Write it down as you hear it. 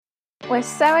We're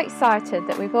so excited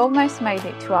that we've almost made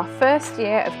it to our first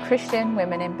year of Christian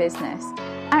Women in Business.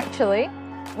 Actually,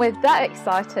 we're that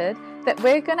excited that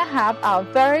we're going to have our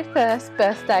very first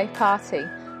birthday party.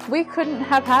 We couldn't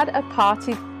have had a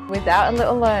party without a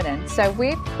little learning, so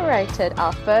we've created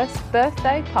our first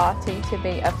birthday party to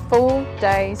be a full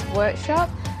day's workshop,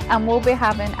 and we'll be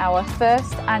having our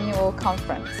first annual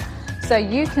conference, so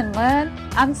you can learn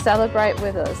and celebrate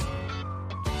with us.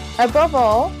 Above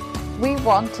all, we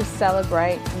want to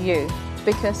celebrate you,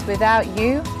 because without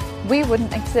you, we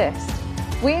wouldn't exist.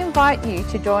 We invite you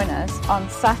to join us on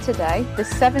Saturday, the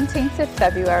 17th of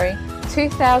February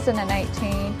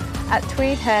 2018 at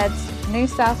Tweed Heads, New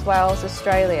South Wales,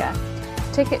 Australia.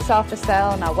 Tickets are for sale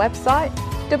on our website,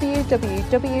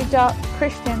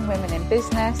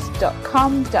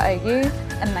 www.christianwomeninbusiness.com.au,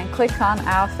 and then click on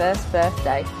our first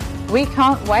birthday. We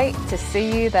can't wait to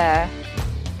see you there.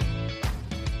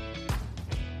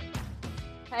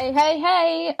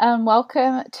 Hey, and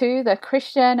welcome to the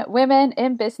Christian Women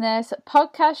in Business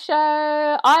podcast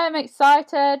show. I am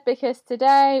excited because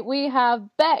today we have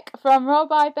Beck from Raw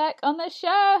by Beck on the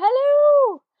show.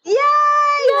 Hello! Yay!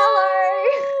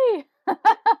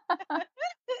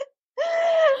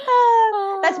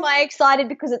 Hello! That's my excited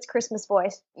because it's Christmas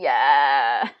voice.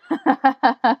 Yeah.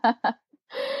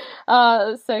 Oh,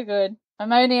 that's so good.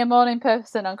 I'm only a morning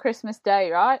person on Christmas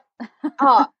Day, right?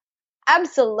 Oh,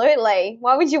 absolutely.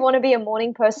 Why would you want to be a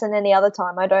morning person any other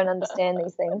time? I don't understand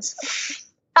these things.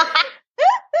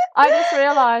 I just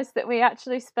realised that we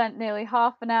actually spent nearly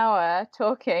half an hour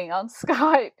talking on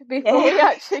Skype before we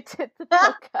actually did the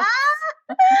podcast.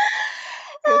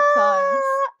 Good times.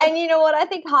 And you know what? I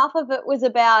think half of it was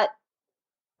about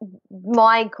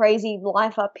my crazy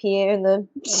life up here and the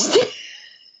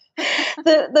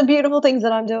beautiful things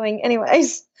that I'm doing.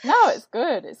 Anyways. No, it's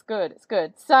good.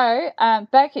 So,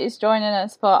 Beck is joining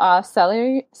us for our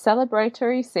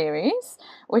celebratory series,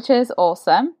 which is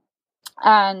awesome.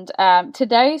 And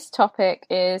today's topic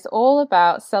is all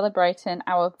about celebrating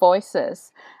our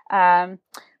voices,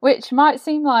 which might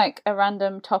seem like a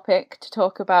random topic to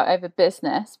talk about over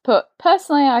business, but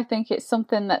personally I think it's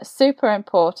something that's super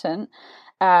important,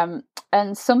 and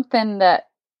something that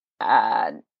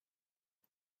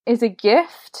is a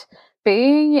gift,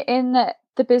 being in the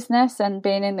business and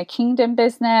being in the kingdom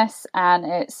business, and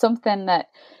it's something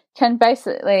that can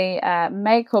basically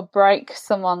make or break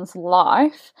someone's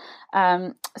life.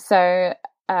 So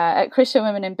at Christian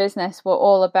Women in Business, we're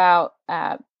all about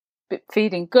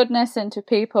feeding goodness into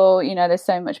people. You know, there's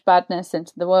so much badness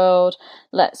into the world.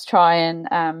 Let's try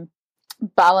and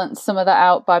balance some of that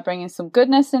out by bringing some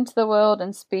goodness into the world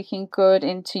and speaking good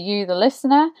into you, the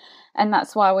listener. And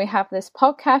that's why we have this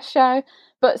podcast show.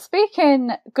 But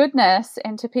speaking goodness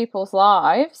into people's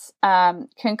lives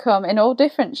can come in all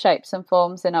different shapes and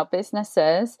forms in our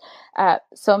businesses,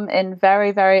 some in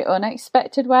very, very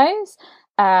unexpected ways,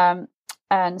 and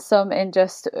some in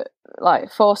just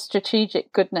like for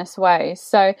strategic goodness ways.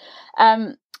 So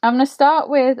I'm going to start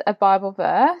with a Bible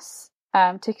verse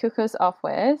to kick us off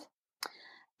with.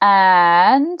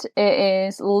 And it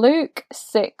is Luke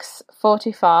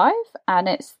 6:45, and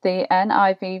it's the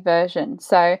NIV version.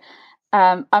 So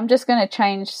I'm just going to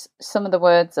change some of the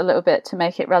words a little bit to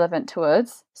make it relevant to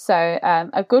us. So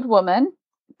a good woman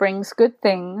brings good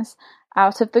things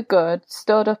out of the good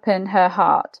stored up in her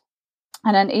heart,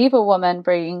 and an evil woman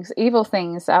brings evil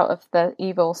things out of the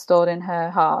evil stored in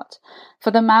her heart. For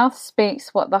the mouth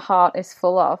speaks what the heart is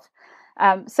full of.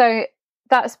 So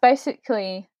that's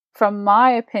basically, from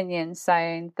my opinion,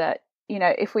 saying that, you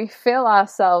know, if we fill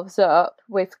ourselves up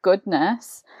with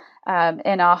goodness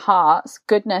in our hearts,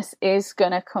 goodness is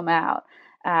going to come out.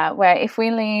 Where if we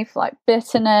leave like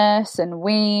bitterness and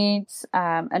weeds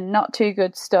and not too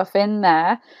good stuff in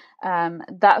there,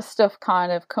 that stuff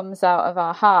kind of comes out of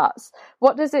our hearts.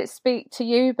 What does it speak to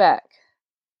you, Beck?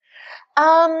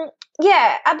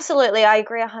 Yeah, absolutely. I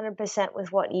agree 100%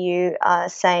 with what you are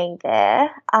saying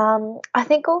there. I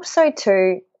think also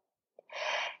too,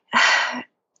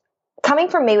 coming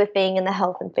from me with being in the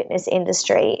health and fitness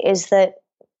industry, is that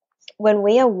when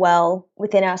we are well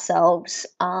within ourselves,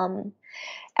 our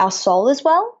soul is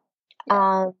well.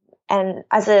 Yeah. And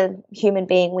as a human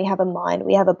being, we have a mind,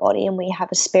 we have a body, and we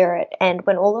have a spirit. And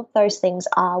when all of those things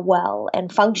are well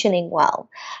and functioning well,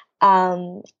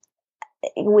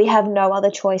 we have no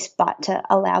other choice but to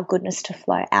allow goodness to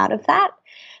flow out of that,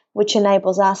 which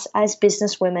enables us as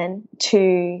business women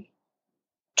to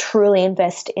truly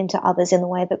invest into others in the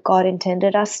way that God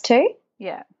intended us to.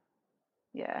 Yeah.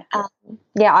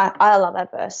 I love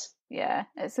that verse. Yeah,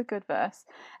 it's a good verse.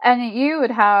 And you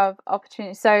would have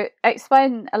opportunity. So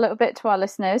explain a little bit to our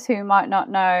listeners who might not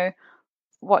know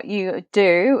what you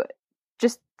do.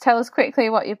 just tell us quickly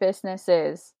what your business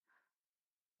is.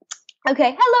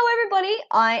 Okay, hello everybody.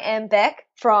 I am Beck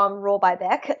from Raw by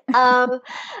Beck. Raw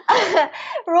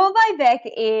by Beck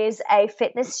is a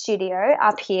fitness studio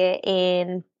up here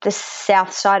in the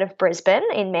south side of Brisbane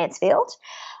in Mansfield.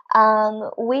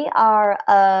 We are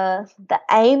the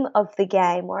aim of the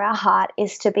game, or our heart,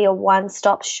 is to be a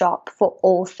one-stop shop for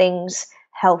all things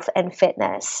health and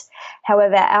fitness.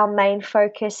 However, our main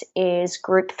focus is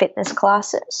group fitness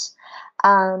classes.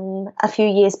 A few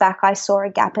years back, I saw a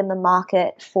gap in the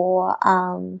market for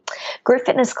group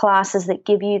fitness classes that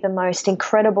give you the most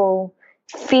incredible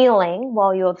feeling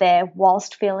while you're there,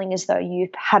 whilst feeling as though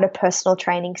you've had a personal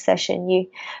training session. You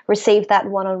receive that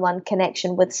one-on-one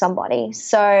connection with somebody.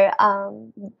 So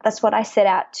that's what I set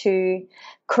out to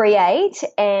create.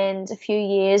 And a few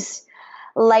years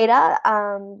later,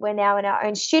 we're now in our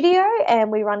own studio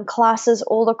and we run classes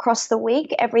all across the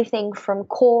week, everything from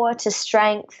core to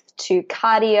strength to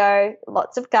cardio,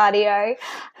 lots of cardio,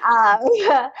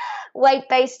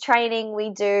 weight-based training.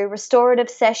 We do restorative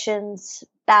sessions,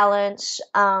 balance,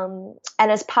 and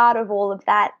as part of all of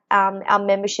that, our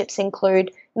memberships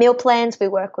include meal plans. We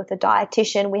work with a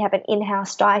dietitian. We have an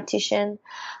in-house dietitian.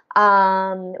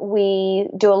 We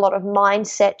do a lot of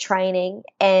mindset training,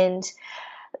 and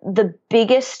the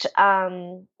biggest,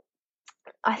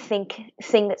 I think,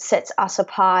 thing that sets us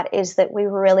apart is that we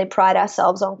really pride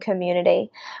ourselves on community.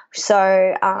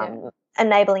 So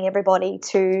enabling everybody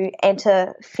to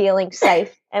enter feeling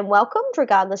safe and welcomed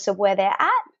regardless of where they're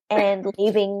at, and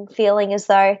leaving feeling as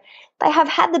though they have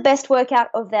had the best workout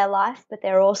of their life, but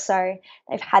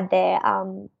they've had their,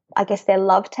 their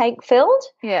love tank filled.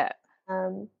 Yeah.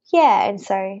 And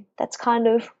so that's kind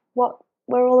of what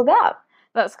we're all about.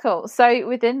 That's cool. So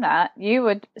within that, you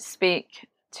would speak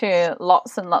to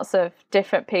lots and lots of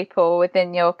different people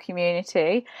within your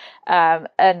community,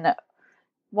 and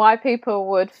why people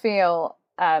would feel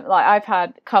like I've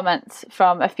had comments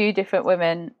from a few different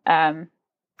women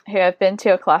who have been to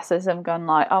your classes and gone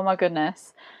like, oh my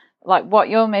goodness, like what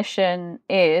your mission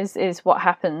is what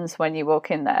happens when you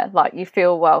walk in there. Like you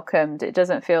feel welcomed. It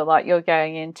doesn't feel like you're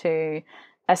going into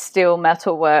a steel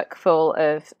metal work full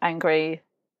of angry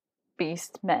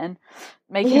beast men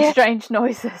making strange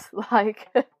noises. Like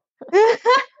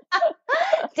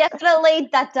definitely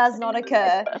that does not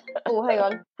occur. Oh, hang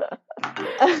on.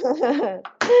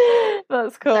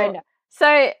 That's cool.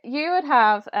 So you would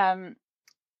have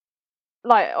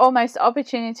like almost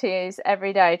opportunities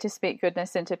every day to speak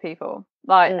goodness into people,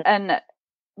 and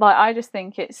like I just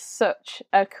think it's such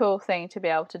a cool thing to be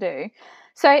able to do.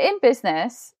 So in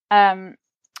business,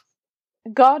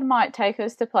 God might take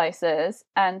us to places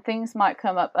and things might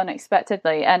come up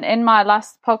unexpectedly. And in my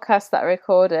last podcast that I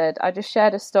recorded, I just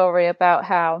shared a story about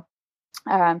how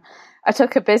I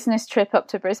took a business trip up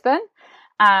to Brisbane,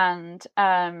 and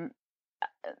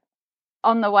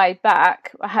on the way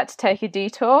back, I had to take a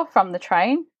detour from the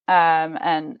train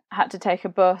and had to take a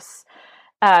bus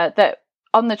that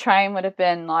on the train would have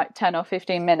been like 10 or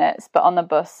 15 minutes, but on the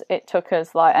bus it took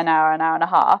us like an hour and a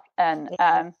half. And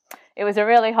it was a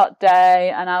really hot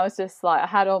day, and I was just like, I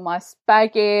had all my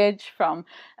baggage from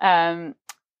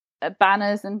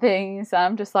banners and things, and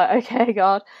I'm just like, okay,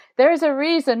 God, there is a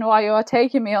reason why you are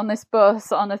taking me on this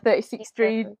bus on a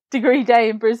 36-degree day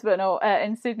in Brisbane, or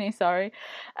in Sydney, sorry.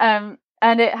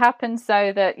 And it happened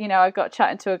so that, you know, I got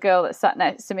chatting to a girl that sat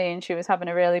next to me and she was having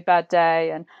a really bad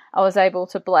day, and I was able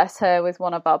to bless her with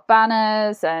one of our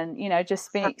banners and, you know, just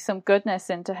speak some goodness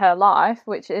into her life,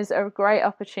 which is a great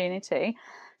opportunity.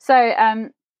 So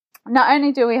not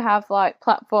only do we have like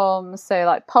platforms, so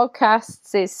like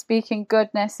podcasts is speaking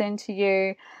goodness into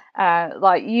you,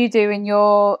 like you do in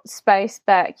your space,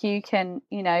 Beck. You can,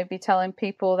 you know, be telling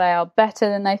people they are better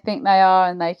than they think they are,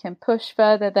 and they can push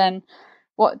further than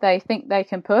what they think they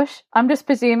can push. I'm just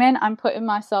presuming I'm putting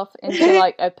myself into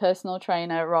like a personal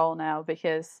trainer role now,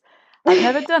 because I've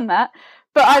never done that.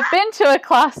 But I've been to a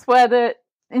class where the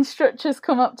instructors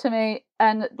come up to me,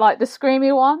 and like the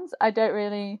screamy ones, I don't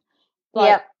really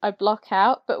like, I block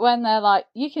out. But when they're like,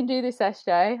 you can do this,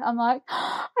 SJ, I'm like,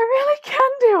 I really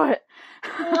can do it.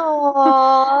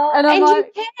 Aww. And I'm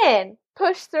like, you can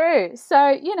push through. So,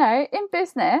 you know, in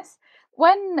business,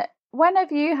 when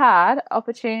have you had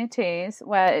opportunities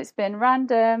where it's been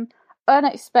random,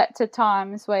 unexpected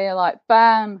times where you're like,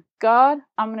 bam, God,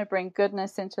 I'm going to bring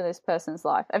goodness into this person's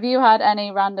life? Have you had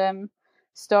any random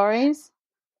stories?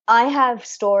 I have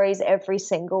stories every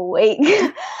single week.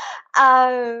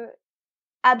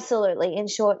 Absolutely. In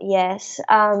short, yes.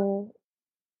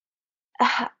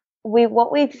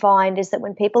 What we find is that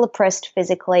when people are pressed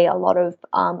physically, a lot of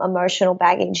emotional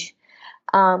baggage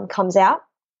comes out.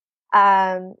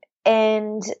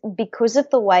 And because of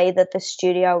the way that the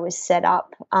studio was set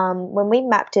up, when we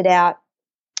mapped it out,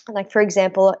 like for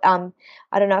example,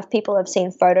 I don't know if people have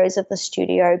seen photos of the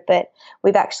studio, but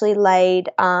we've actually laid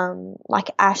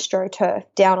like AstroTurf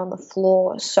down on the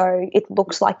floor, so it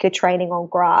looks like you're training on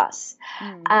grass.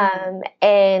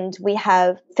 And we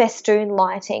have festoon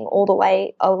lighting all the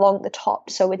way along the top,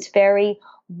 so it's very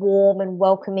warm and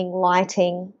welcoming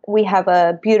lighting. We have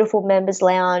a beautiful members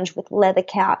lounge with leather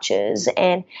couches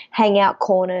and hangout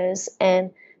corners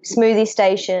and smoothie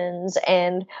stations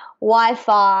and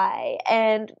Wi-Fi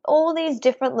and all these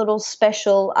different little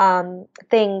special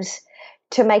things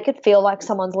to make it feel like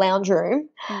someone's lounge room,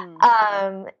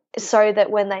 so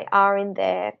that when they are in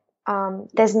there,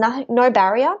 there's no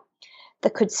barrier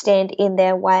that could stand in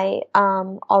their way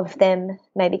of them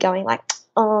maybe going like,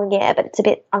 oh yeah, but it's a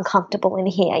bit uncomfortable in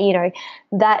here. You know,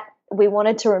 that we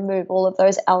wanted to remove all of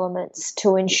those elements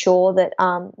to ensure that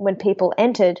when people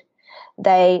entered,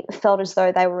 they felt as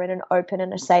though they were in an open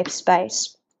and a safe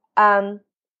space. I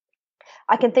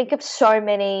can think of so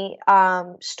many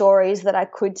stories that I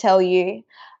could tell you.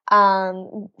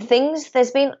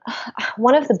 There's been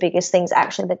one of the biggest things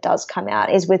actually that does come out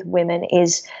is with women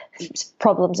is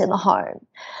problems in the home.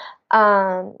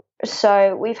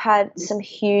 So we've had some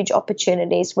huge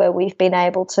opportunities where we've been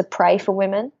able to pray for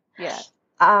women. Yeah.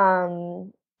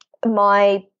 One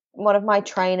of my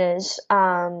trainers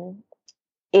has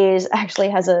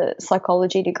a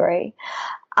psychology degree,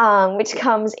 which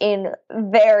comes in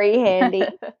very handy.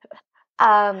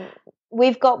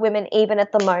 We've got women even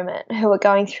at the moment who are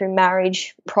going through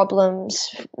marriage problems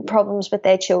with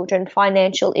their children,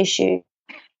 financial issues,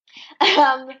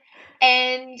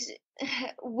 and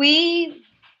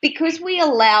because we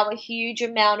allow a huge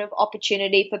amount of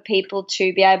opportunity for people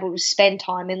to be able to spend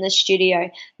time in the studio,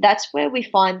 that's where we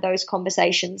find those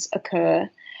conversations occur.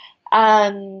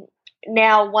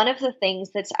 Now, one of the things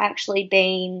that's actually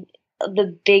been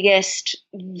the biggest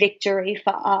victory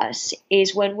for us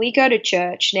is when we go to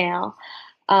church now,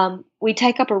 we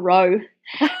take up a row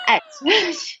at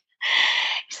church.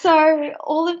 So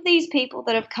all of these people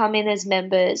that have come in as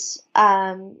members,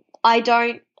 I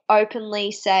don't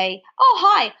openly say, oh,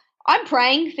 hi, I'm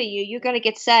praying for you, you're going to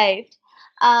get saved.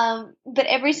 But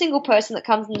every single person that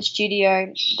comes in the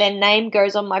studio, their name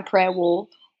goes on my prayer wall,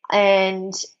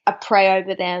 and I pray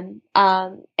over them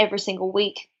every single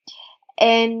week.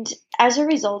 And as a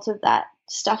result of that,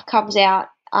 stuff comes out,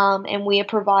 and we have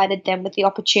provided them with the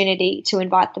opportunity to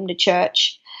invite them to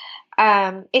church.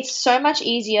 It's so much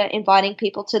easier inviting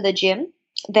people to the gym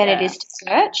than it is to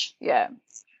church. Yeah.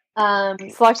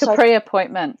 It's like a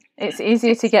pre-appointment. It's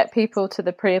easier to get people to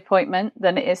the pre-appointment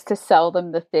than it is to sell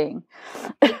them the thing.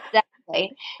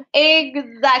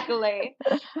 Exactly.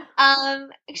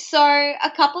 So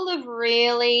a couple of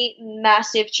really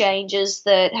massive changes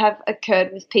that have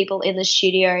occurred with people in the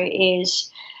studio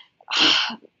is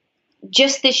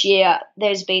just this year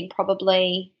there's been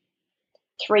probably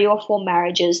 3 or 4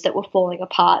 marriages that were falling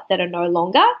apart that are no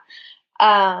longer,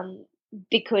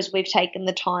 because we've taken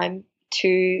the time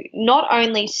to not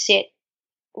only sit,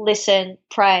 listen,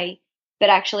 pray, but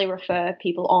actually refer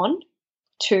people on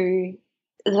to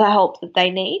the help that they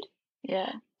need.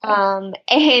 Yeah.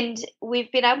 And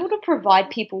we've been able to provide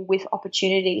people with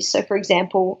opportunities. So, for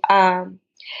example,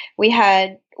 we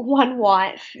had one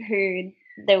wife who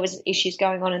there was issues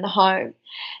going on in the home,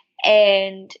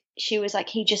 and she was like,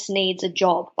 he just needs a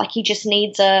job. Like, he just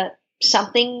needs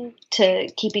something to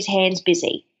keep his hands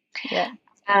busy. Yeah.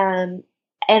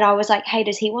 And I was like, hey,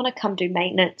 does he want to come do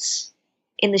maintenance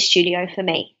in the studio for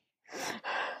me?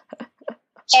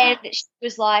 And she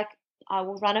was like, I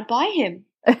will run it by him.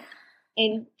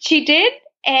 And she did,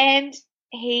 and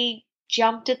he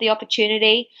jumped at the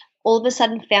opportunity, all of a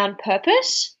sudden found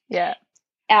purpose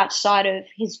outside of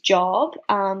his job,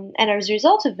 and as a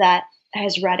result of that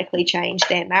has radically changed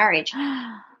their marriage,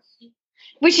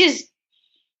 which is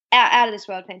out of this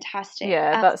world fantastic.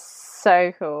 Yeah, that's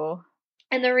so cool.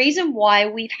 And the reason why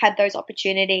we've had those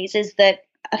opportunities is that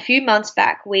a few months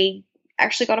back we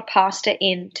actually got a pastor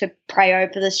in to pray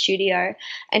over the studio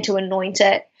and to anoint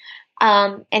it.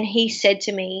 And he said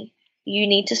to me, you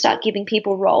need to start giving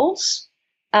people roles.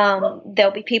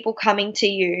 There'll be people coming to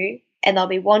you and there'll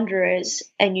be wanderers,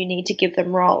 and you need to give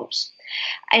them roles.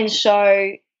 And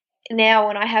so now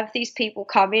when I have these people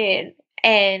come in,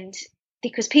 and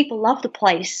because people love the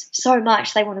place so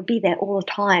much, they want to be there all the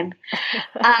time,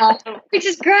 which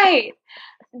is great.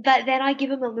 But then I give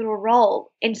them a little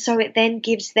role, and so it then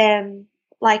gives them,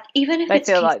 like, even if they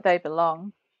feel like they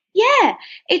belong. Yeah,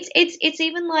 it's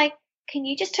even like, can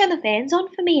you just turn the fans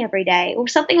on for me every day or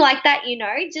something like that?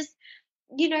 Just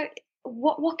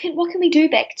what can we do,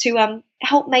 Beck, to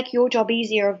help make your job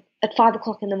easier at 5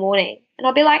 o'clock in the morning? And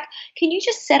I'll be like, can you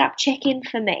just set up check-in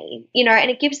for me?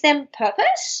 And it gives them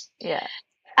purpose. Yeah.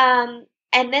 And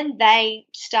then they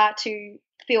start to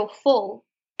feel full.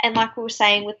 And like we were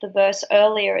saying with the verse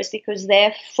earlier, is because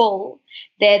they're full,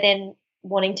 they're then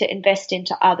wanting to invest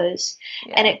into others.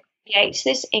 Yeah. And it creates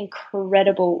this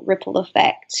incredible ripple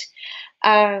effect.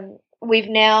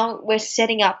 We're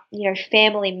setting up,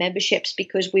 family memberships,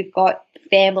 because we've got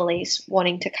families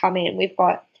wanting to come in. We've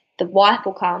got the wife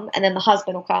will come, and then the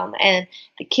husband will come, and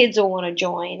the kids all want to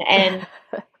join. And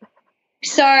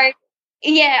so,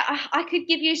 yeah, I could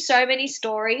give you so many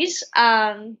stories.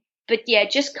 But yeah,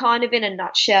 just kind of in a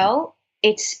nutshell,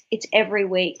 it's every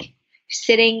week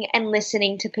sitting and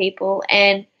listening to people,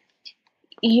 and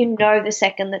the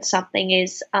second that something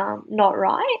is not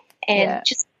right, and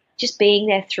just being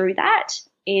there through that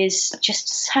is just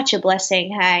such a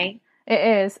blessing. Hey,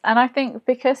 it is. And I think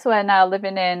because we're now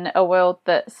living in a world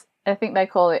that's, I think they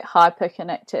call it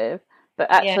hyper-connective, but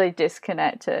actually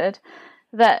disconnected,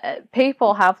 that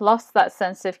people have lost that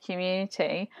sense of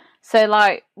community. So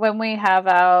like when we have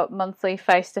our monthly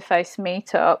face-to-face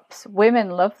meetups, women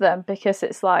love them because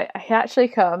it's like, I can actually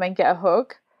come and get a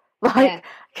hug. I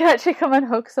can actually come and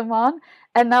hug someone,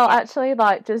 and they'll actually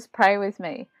like just pray with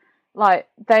me. Like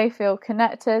they feel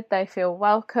connected, they feel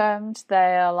welcomed,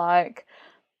 they are like,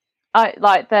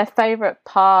 their favourite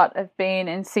part of being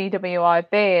in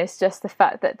CWIB is just the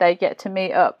fact that they get to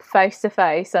meet up face to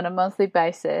face on a monthly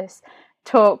basis,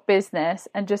 talk business,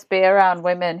 and just be around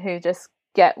women who just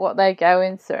get what they're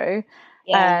going through,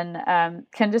 and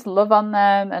can just love on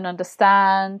them and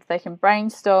understand. They can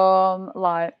brainstorm.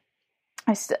 Like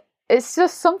it's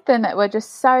just something that we're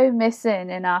just so missing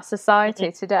in our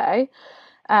society today.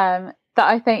 That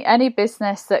I think any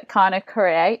business that kind of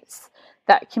creates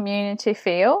that community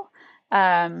feel,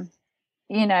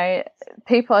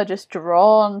 people are just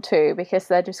drawn to, because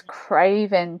they're just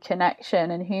craving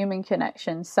connection and human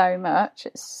connection so much.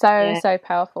 It's so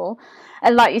powerful.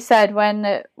 And like you said,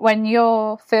 when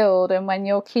you're filled and when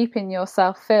you're keeping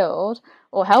yourself filled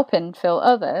or helping fill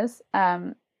others,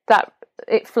 that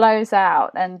it flows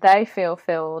out and they feel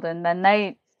filled, and then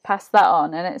they pass that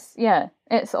on, and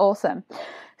it's awesome.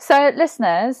 So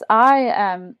listeners,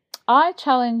 I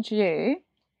challenge you,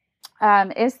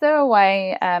 is there a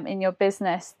way in your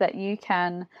business that you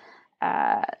can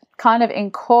kind of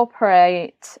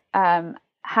incorporate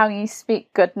how you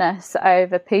speak goodness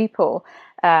over people,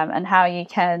 and how you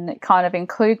can kind of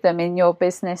include them in your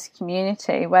business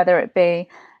community, whether it be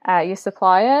your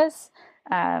suppliers,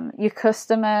 your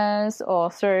customers, or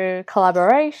through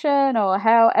collaboration, or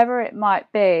however it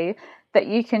might be, that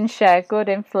you can share good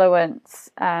influence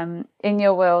in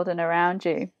your world and around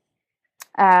you.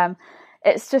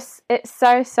 It's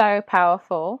so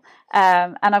powerful.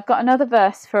 And I've got another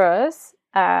verse for us.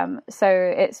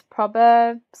 So it's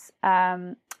Proverbs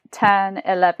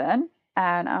 10:11,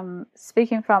 and I'm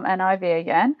speaking from NIV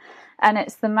again. And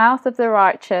it's, the mouth of the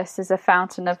righteous is a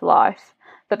fountain of life,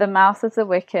 but the mouth of the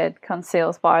wicked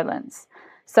conceals violence.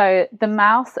 So the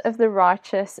mouth of the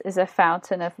righteous is a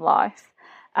fountain of life.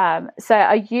 So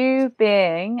are you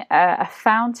being a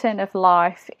fountain of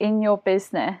life in your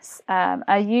business?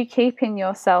 Are you keeping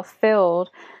yourself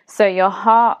filled so your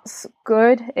heart's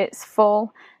good, it's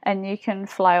full, and you can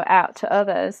flow out to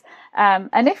others?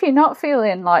 And if you're not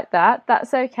feeling like that,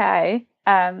 that's okay.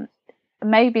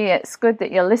 Maybe it's good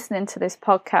that you're listening to this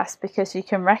podcast, because you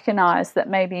can recognize that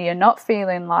maybe you're not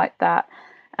feeling like that,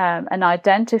 and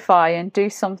identify and do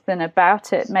something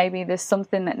about it. Maybe there's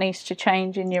something that needs to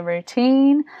change in your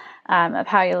routine, of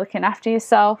how you're looking after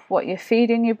yourself, what you're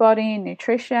feeding your body,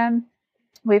 nutrition.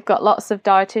 We've got lots of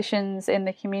dietitians in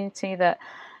the community that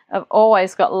have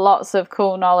always got lots of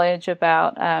cool knowledge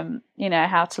about,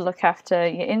 how to look after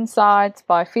your insides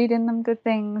by feeding them good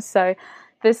things. So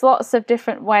there's lots of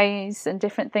different ways and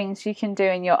different things you can do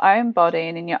in your own body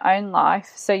and in your own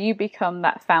life, so you become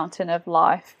that fountain of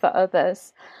life for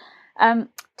others.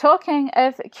 Talking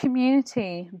of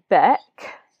community, Beck.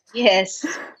 Yes.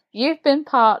 You've been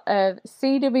part of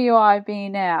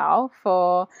CWIB now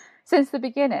since the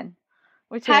beginning,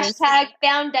 which is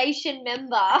foundation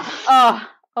member. Oh,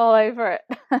 all over it.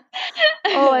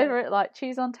 All over it, like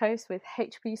cheese on toast with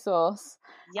HP sauce.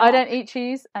 Yuck. I don't eat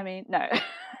cheese. I mean, no.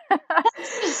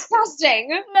 That's disgusting.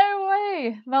 No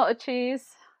way. Melted cheese.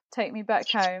 Take me back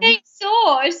home. HP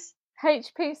sauce.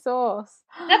 HP sauce.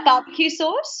 That barbecue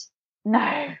sauce?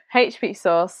 No. HP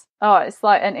sauce. Oh, it's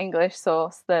like an English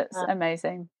sauce that's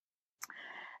amazing.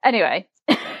 Anyway,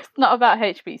 it's not about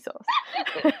HP sauce.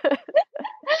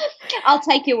 I'll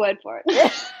take your word for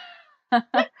it.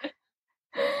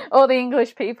 all the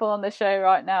English people on the show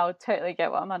right now totally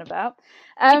get what I'm on about.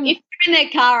 If you're in their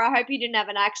car, I hope you didn't have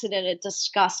an accident at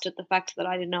disgust at the fact that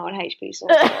I didn't know what HP sauce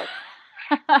was.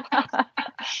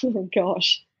 Oh,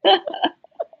 gosh.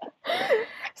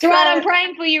 It's right, I'm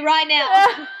praying for you right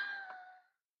now.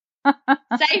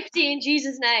 Safety in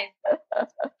Jesus' name.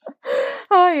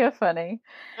 Oh, you're funny.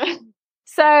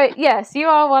 So, yes, you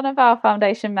are one of our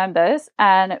foundation members,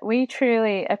 and we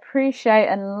truly appreciate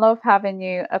and love having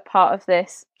you a part of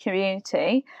this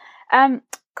community.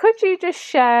 Could you just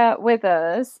share with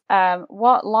us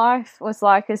what life was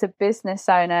like as a business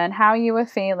owner and how you were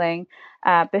feeling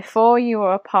before you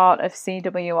were a part of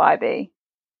CWIB?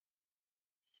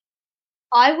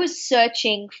 I was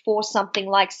searching for something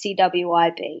like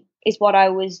CWIB is what I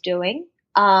was doing.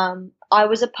 I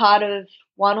was a part of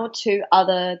one or two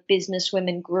other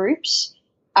businesswomen groups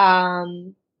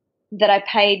that I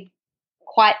paid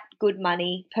quite good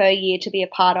money per year to be a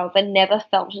part of, and never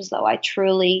felt as though I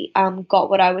truly got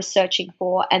what I was searching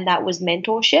for, and that was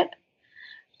mentorship.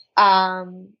 I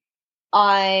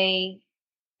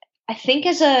think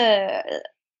as a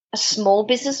small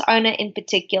business owner in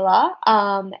particular,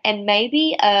 and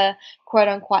maybe a quote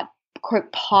unquote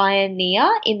pioneer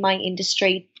in my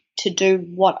industry to do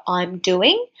what I'm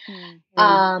doing,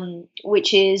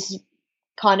 which is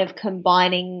kind of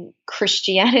combining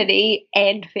Christianity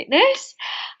and fitness,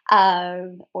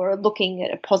 or looking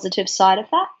at a positive side of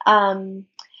that.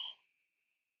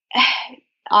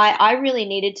 I really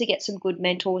needed to get some good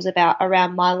mentors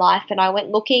around my life, and I went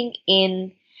looking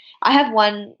in. I have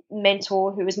one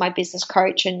mentor who is my business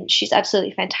coach, and she's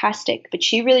absolutely fantastic, but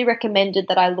she really recommended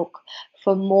that I look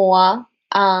for more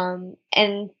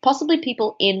and possibly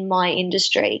people in my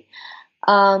industry,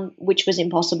 which was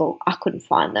impossible. I couldn't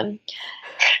find them.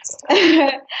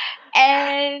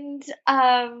 And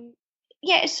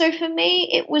yeah, so for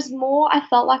me, it was more, I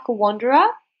felt like a wanderer.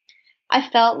 I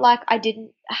felt like I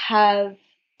didn't have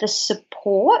the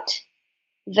support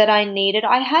that I needed.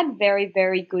 I had very,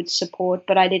 very good support,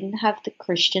 but I didn't have the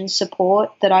Christian support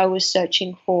that I was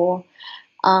searching for.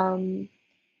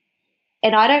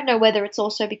 And I don't know whether it's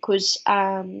also because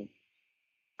I'm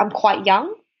quite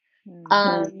young.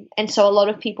 And so a lot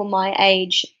of people my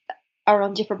age are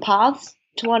on different paths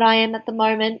to what I am at the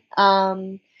moment.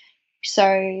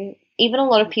 So even a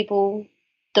lot of people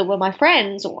that were my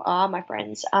friends or are my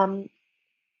friends, I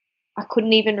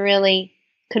couldn't even really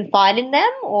confide in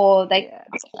them, or they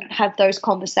couldn't have those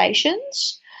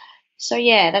conversations. So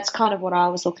yeah, that's kind of what I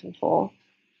was looking for.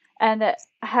 And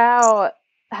how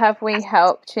have we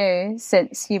helped you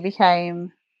since you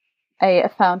became a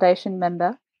foundation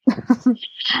member?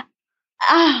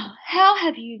 How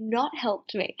have you not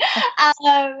helped me?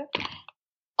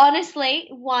 Honestly,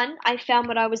 one, I found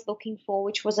what I was looking for,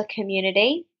 which was a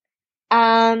community.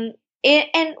 And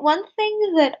one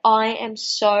thing that I am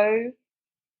so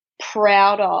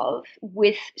proud of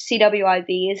with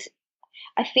CWIB is,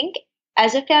 I think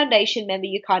as a foundation member,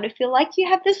 you kind of feel like you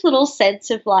have this little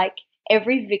sense of like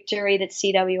every victory that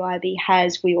CWIB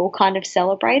has, we all kind of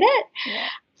celebrate it. Yeah.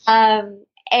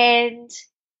 And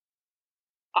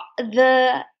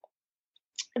the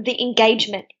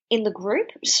engagement in the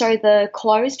group, so the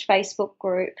closed Facebook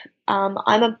group,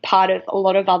 I'm a part of a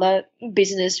lot of other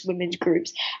business women's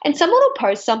groups, and someone will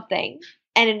post something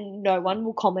and no one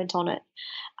will comment on it.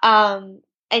 And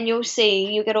you'll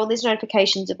get all these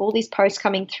notifications of all these posts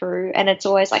coming through, and it's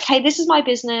always like, hey, this is my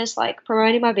business, like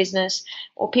promoting my business,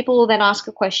 or people will then ask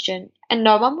a question and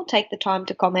no one will take the time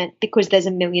to comment because there's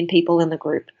a million people in the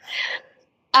group.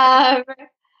 And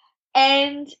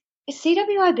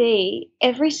CWIB,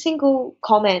 every single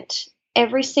comment,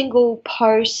 every single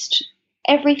post,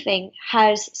 everything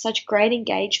has such great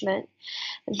engagement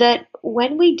that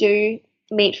when we do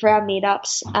meet for our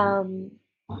meetups,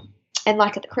 and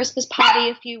like at the Christmas party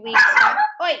a few weeks ago,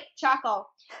 oi, Charcoal,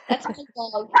 that's my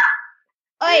dog.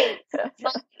 Oi, it's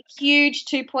my huge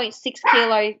 2.6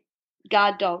 kilo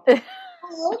guard dog.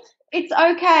 It's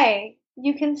okay.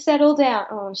 You can settle down.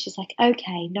 Oh, she's like,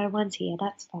 okay, no one's here.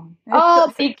 That's fine.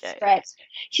 Oh, big stress.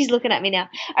 She's looking at me now.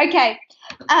 Okay.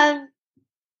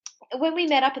 When we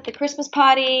met up at the Christmas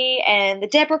party and the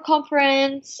Deborah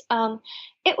conference,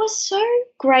 it was so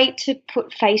great to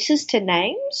put faces to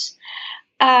names,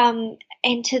 and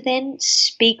to then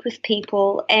speak with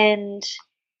people and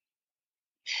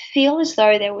feel as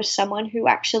though there was someone who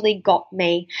actually got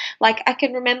me. Like, I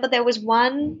can remember there was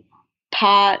one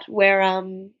part where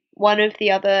one of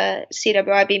the other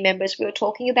CWIB members, we were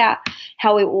talking about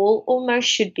how we all almost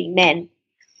should be men.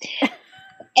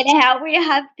 And how we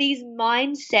have these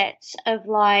mindsets of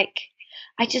like,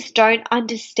 I just don't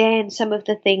understand some of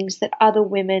the things that other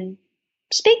women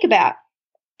speak about.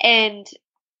 And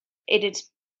it is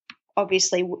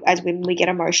obviously as women we get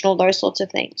emotional, those sorts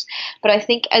of things. But I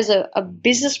think as a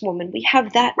businesswoman we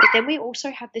have that, but then we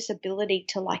also have this ability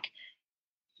to like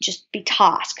just be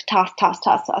task.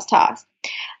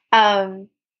 And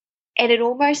it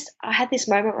almost, I had this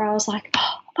moment where I was like,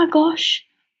 oh my gosh,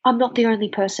 I'm not the only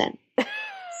person.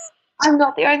 I'm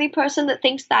not the only person that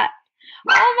thinks that.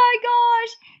 Oh my gosh.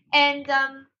 And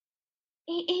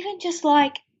even just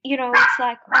like, you know, it's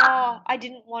like, oh, I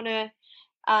didn't want to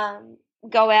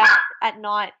go out at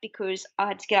night because I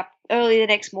had to get up early the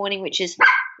next morning, which is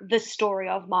the story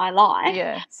of my life.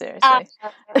 Yeah, seriously.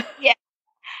 Yeah.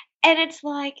 And it's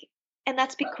like, and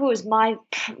that's because my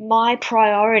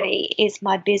priority is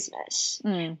my business,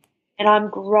 and I'm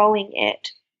growing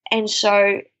it. And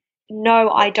so, no,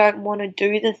 I don't want to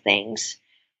do the things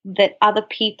that other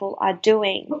people are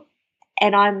doing,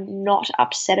 and I'm not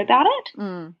upset about it.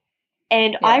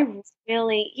 And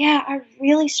yeah. I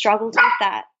really struggled with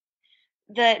that.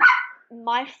 That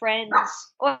my friends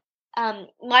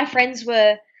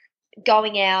were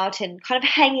going out and kind of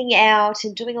hanging out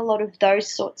and doing a lot of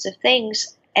those sorts of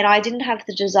things, and I didn't have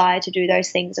the desire to do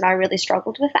those things, and I really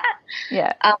struggled with that.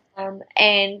 Yeah.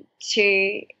 And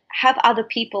to have other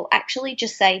people actually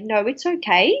just say, no, it's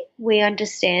okay. We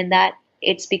understand that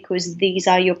it's because these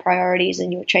are your priorities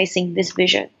and you're chasing this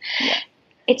vision. Yeah.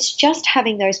 It's just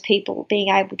having those people being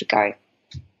able to go,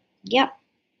 yep,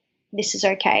 this is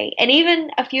okay. And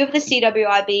even a few of the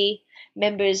CWIB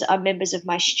members are members of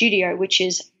my studio, which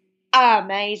is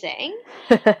amazing.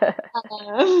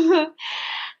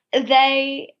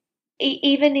 They,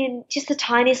 even in just the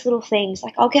tiniest little things,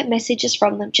 like I'll get messages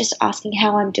from them just asking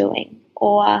how I'm doing,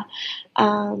 or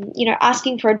you know,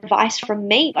 asking for advice from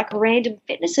me, like random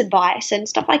fitness advice and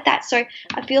stuff like that. So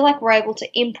I feel like we're able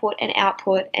to input and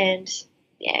output, and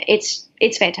yeah, it's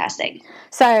fantastic.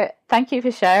 So thank you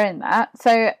for sharing that.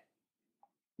 So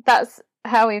that's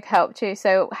how we've helped you.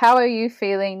 So how are you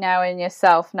feeling now in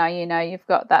yourself? Now you know you've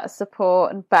got that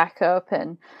support and backup,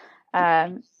 and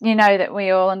you know that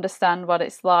we all understand what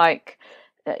it's like,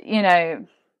 you know,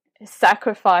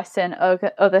 sacrificing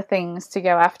other things to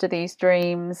go after these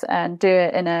dreams and do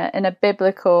it in a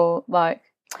biblical, like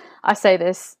I say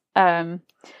this,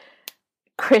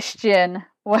 Christian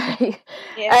way.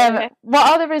 Yeah. What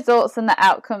are the results and the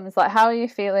outcomes? Like, how are you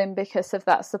feeling because of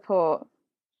that support?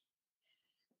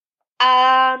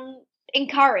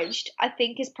 Encouraged, I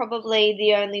think, is probably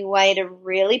the only way to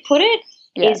really put it.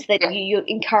 Yeah. Is that you're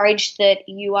encouraged that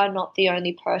you are not the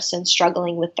only person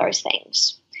struggling with those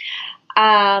things.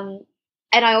 And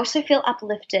I also feel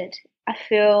uplifted. I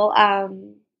feel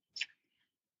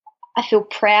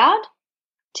proud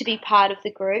to be part of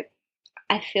the group.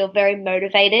 I feel very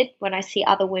motivated when I see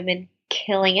other women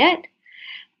killing it.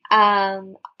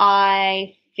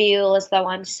 I feel as though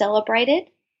I'm celebrated.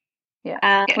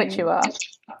 Yeah, which you are.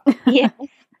 Yeah,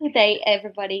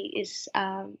 everybody is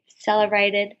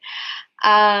celebrated.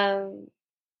 I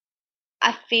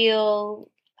feel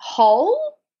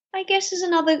whole, I guess, is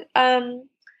another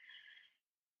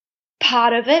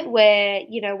part of it, where,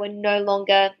 you know, we're no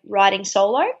longer riding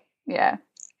solo. Yeah.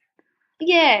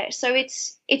 Yeah, so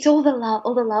it's all the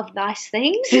love, nice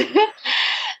things.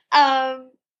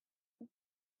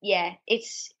 Yeah,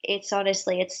 it's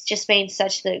honestly, it's just been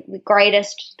such the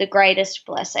greatest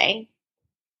blessing.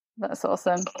 That's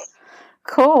awesome.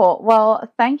 Cool.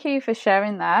 Well, thank you for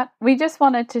sharing that. We just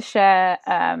wanted to share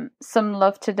some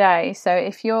love today. So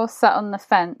if you're sat on the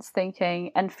fence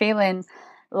thinking and feeling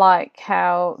like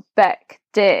how Beck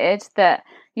did, that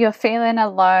you're feeling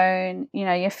alone, you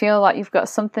know, you feel like you've got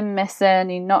something missing,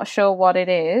 you're not sure what it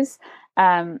is,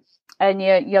 and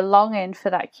you're longing for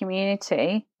that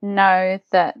community, know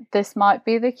that this might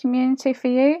be the community for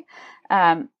you.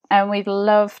 And we'd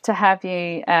love to have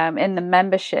you in the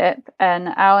membership. And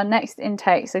our next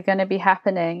intakes are going to be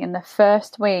happening in the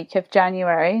first week of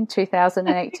January in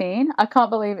 2018. I can't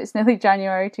believe it's nearly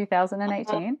January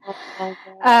 2018.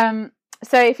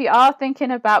 So if you are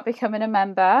thinking about becoming a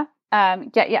member,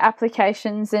 get your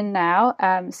applications in now.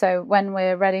 So when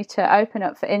we're ready to open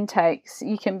up for intakes,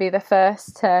 you can be the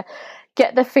first to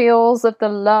get the feels of the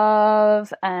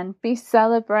love and be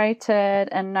celebrated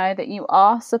and know that you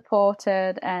are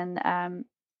supported. And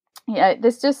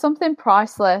there's just something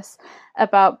priceless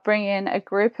about bringing a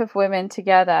group of women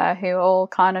together who all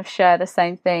kind of share the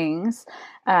same things,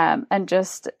 and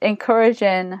just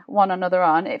encouraging one another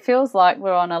on. It feels like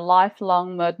we're on a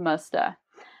lifelong mud muster.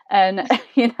 And,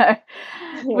 you know,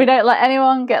 we don't let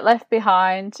anyone get left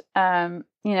behind. You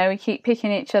know, we keep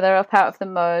picking each other up out of the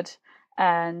mud,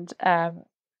 and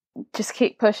just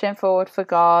keep pushing forward for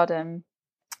God. And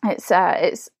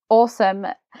it's awesome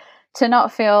to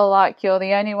not feel like you're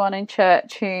the only one in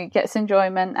church who gets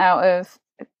enjoyment out of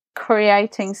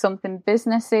creating something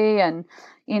businessy, and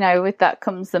with that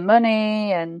comes the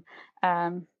money, and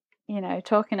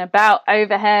talking about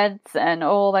overheads and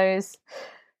all those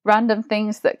random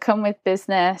things that come with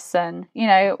business. And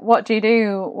what do you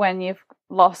do when you've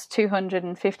lost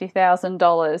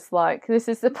 $250,000? Like, this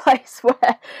is the place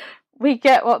where we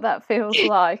get what that feels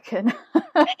like. And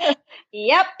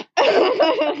yep.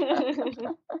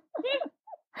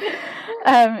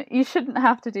 You shouldn't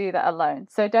have to do that alone,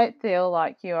 so don't feel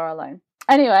like you are alone.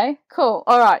 Anyway, cool.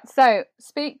 All right, so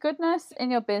speak goodness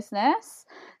in your business,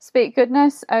 speak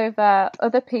goodness over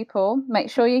other people, make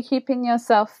sure you're keeping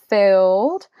yourself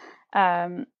filled,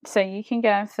 so you can go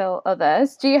and fill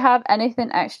others. Do you have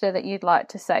anything extra that you'd like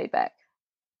to say, Beck?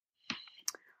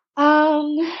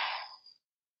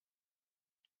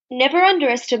 Never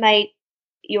underestimate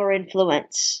your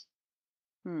influence.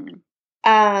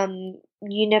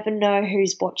 You never know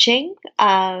who's watching,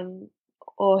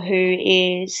 or who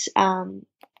is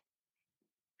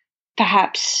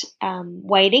perhaps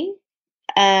waiting.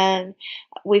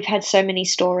 We've had so many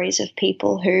stories of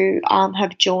people who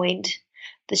have joined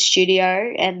the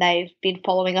studio and they've been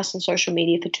following us on social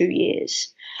media for 2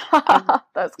 years.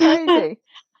 That's crazy.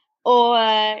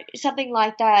 Or something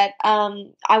like that.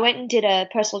 I went and did a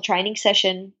personal training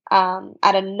session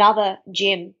at another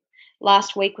gym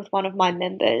last week with one of my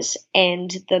members,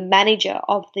 and the manager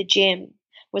of the gym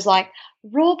was like,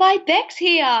 "Raw by Beck's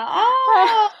here."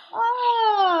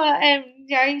 And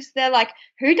they're like,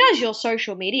 "Who does your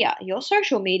social media? Your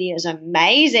social media is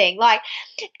amazing." Like,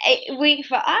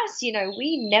 for us,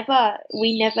 we never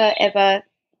ever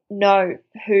know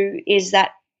who's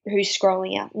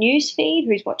scrolling our newsfeed,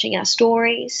 who's watching our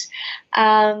stories,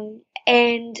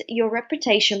 and your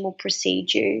reputation will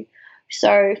precede you.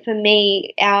 So for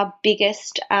me, our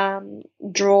biggest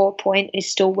draw point is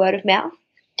still word of mouth.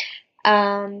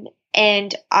 And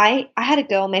I had a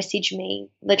girl message me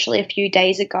literally a few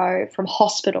days ago from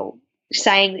hospital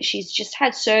saying that she's just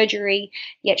had surgery,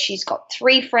 yet she's got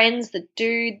 3 friends that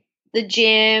do the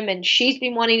gym, and she's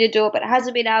been wanting to do it but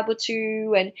hasn't been able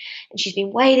to, and she's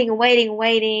been waiting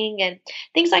and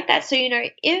things like that. So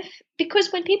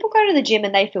because when people go to the gym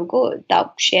and they feel good,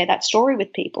 they'll share that story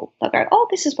with people. They'll go, "Oh,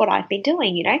 this is what I've been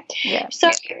doing," Yeah.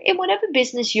 So in whatever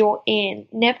business you're in,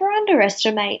 never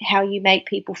underestimate how you make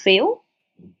people feel,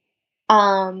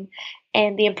 and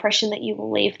the impression that you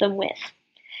will leave them with.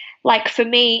 Like, for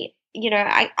me,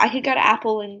 I could go to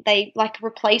Apple and they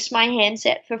replace my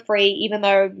handset for free, even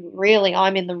though really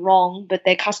I'm in the wrong, but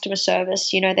their customer service,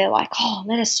 they're like, "Oh,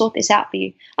 let us sort this out for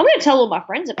you." I'm going to tell all my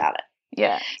friends about it.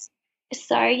 Yeah.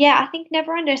 So, yeah, I think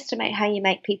never underestimate how you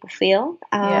make people feel,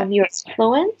 your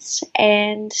influence,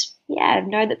 and,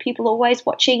 know that people are always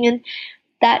watching, and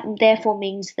that therefore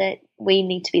means that we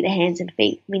need to be the hands and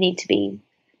feet. We need to be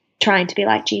trying to be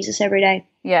like Jesus every day.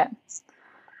 Yeah.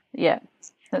 Yeah.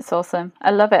 That's awesome.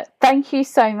 I love it. Thank you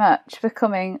so much for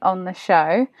coming on the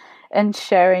show and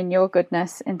sharing your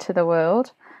goodness into the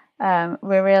world.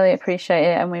 We really appreciate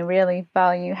it, and we really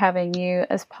value having you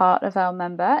as part of our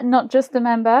member, not just a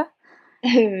member,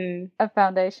 a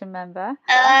foundation member.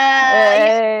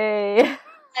 Hey.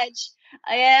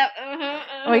 Yeah.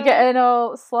 We're getting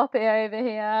all sloppy over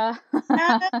here. Thanks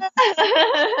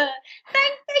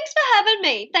for having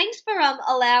me. Thanks for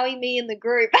allowing me in the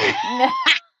group.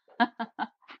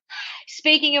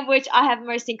 Speaking of which, I have the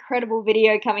most incredible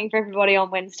video coming for everybody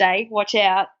on Wednesday. Watch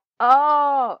out.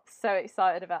 Oh, so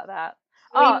excited about that.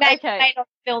 We may not have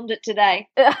filmed it today.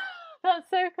 That's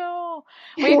so cool.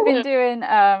 We've been doing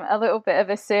a little bit of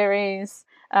a series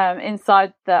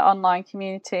inside the online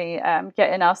community,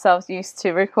 getting ourselves used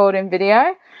to recording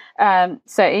video.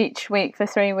 So each week for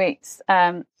 3 weeks,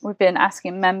 we've been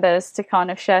asking members to kind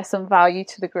of share some value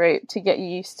to the group to get you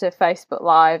used to Facebook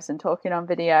Lives and talking on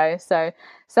video. So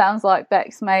sounds like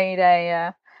Beck's made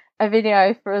a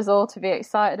video for us all to be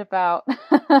excited about.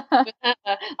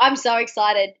 I'm so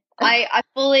excited. I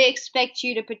fully expect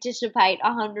you to participate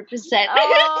 100%.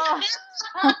 Oh.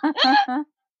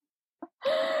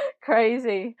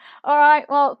 Crazy. All right,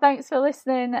 well, thanks for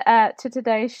listening to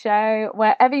today's show.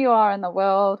 Wherever you are in the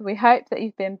world, we hope that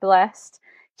you've been blessed.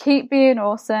 Keep being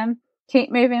awesome,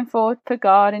 keep moving forward for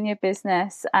God in your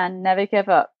business, and never give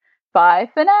up. Bye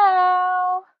for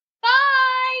now.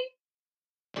 Bye.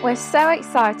 We're so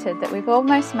excited that we've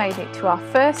almost made it to our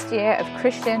first year of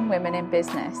Christian Women in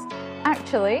Business.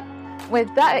 Actually, we're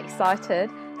that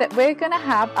excited that we're going to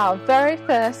have our very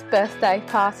first birthday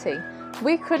party.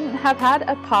 We couldn't have had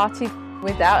a party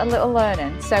without a little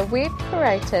learning, so we've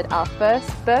created our first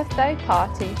birthday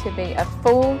party to be a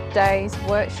full day's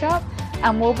workshop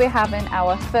and we'll be having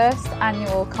our first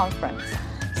annual conference,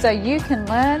 so you can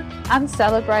learn and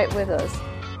celebrate with us.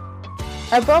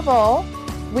 Above all,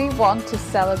 we want to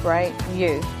celebrate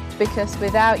you, because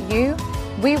without you,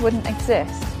 we wouldn't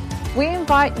exist. We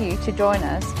invite you to join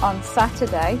us on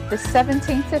Saturday, the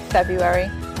 17th of February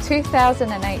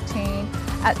 2018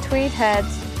 at Tweed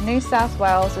Heads, New South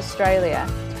Wales, Australia.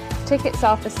 Tickets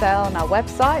are for sale on our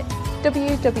website,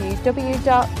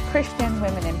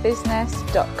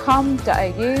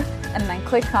 www.christianwomeninbusiness.com.au, and then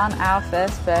click on our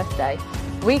first birthday.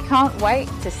 We can't wait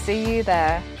to see you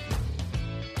there.